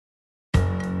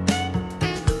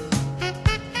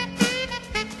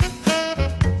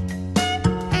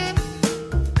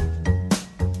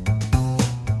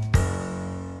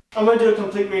I'm going to do a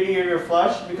complete radiator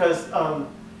flush because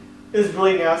it was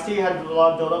really nasty. It had a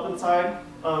lot of buildup inside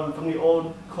from the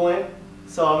old coolant.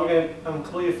 So I'm going to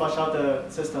completely flush out the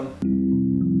system.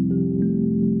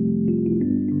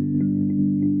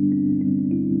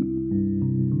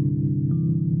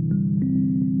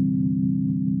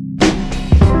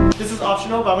 This is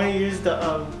optional, but I'm going to use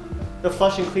the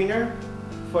flushing cleaner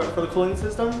for the cooling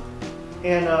system.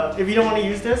 And if you don't want to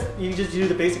use this, you can just do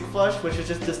the basic flush, which is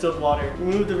just distilled water.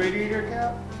 Remove the radiator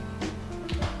cap.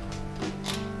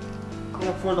 I'm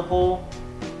going to pour the whole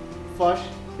flush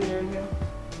cleaner in here.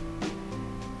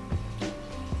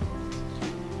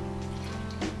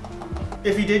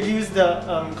 If you did use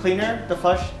the cleaner, the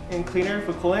flush and cleaner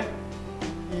for coolant,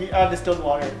 you add distilled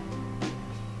water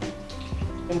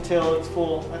until it's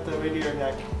full at the radiator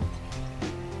neck.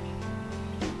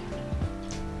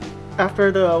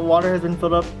 After the water has been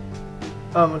filled up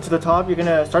to the top, you're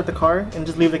gonna start the car and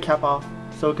just leave the cap off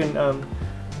so it can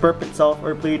burp itself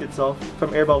or bleed itself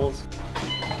from air bubbles.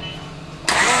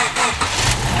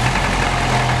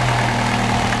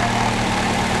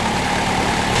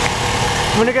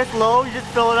 When it gets low, you just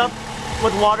fill it up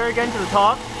with water again to the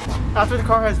top. After the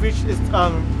car has reached its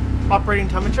operating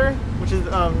temperature, which is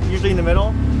usually in the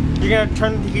middle, you're gonna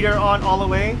turn the heater on all the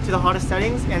way to the hottest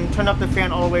settings and turn up the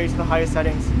fan all the way to the highest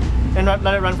settings. And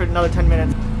let it run for another 10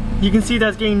 minutes. You can see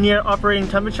that's getting near operating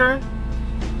temperature.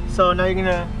 So now you're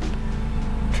gonna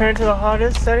turn it to the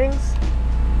hottest settings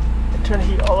and turn the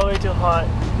heat all the way to hot.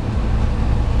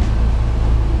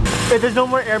 If there's no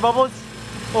more air bubbles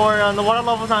or the water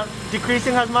level's not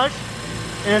decreasing as much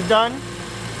and it's done,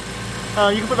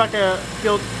 you can put back the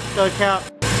cap.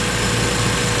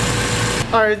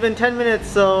 Alright, it's been 10 minutes,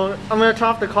 so I'm gonna turn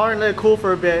off the car and let it cool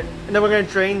for a bit, and then we're gonna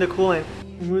drain the coolant.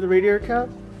 Remove the radiator cap.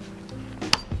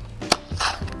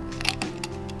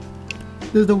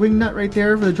 There's the wing nut right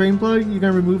there for the drain plug. You're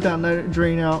gonna remove that and let it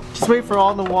drain out. Just wait for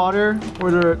all the water or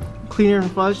the cleaner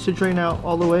and flush to drain out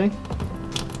all the way.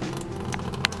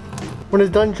 When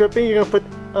it's done dripping, you're gonna put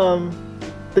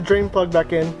the drain plug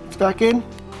back in. It's back in.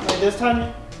 Right, this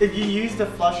time, if you use the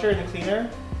flusher and the cleaner,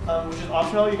 which is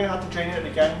optional, you're gonna have to drain it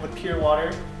again with pure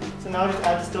water. So now just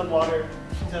add distilled water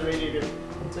into the radiator.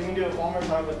 So you can do it one more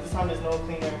time, but this time there's no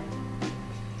cleaner.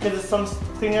 Because there's some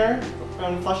cleaner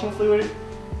and flushing fluid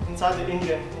inside the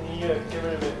engine, and you need to get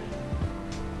rid of it.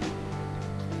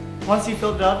 Once you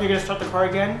filled it up, you're going to start the car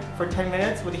again for 10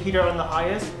 minutes with the heater on the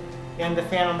highest and the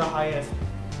fan on the highest.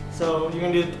 So you're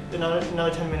going to do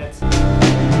another 10 minutes.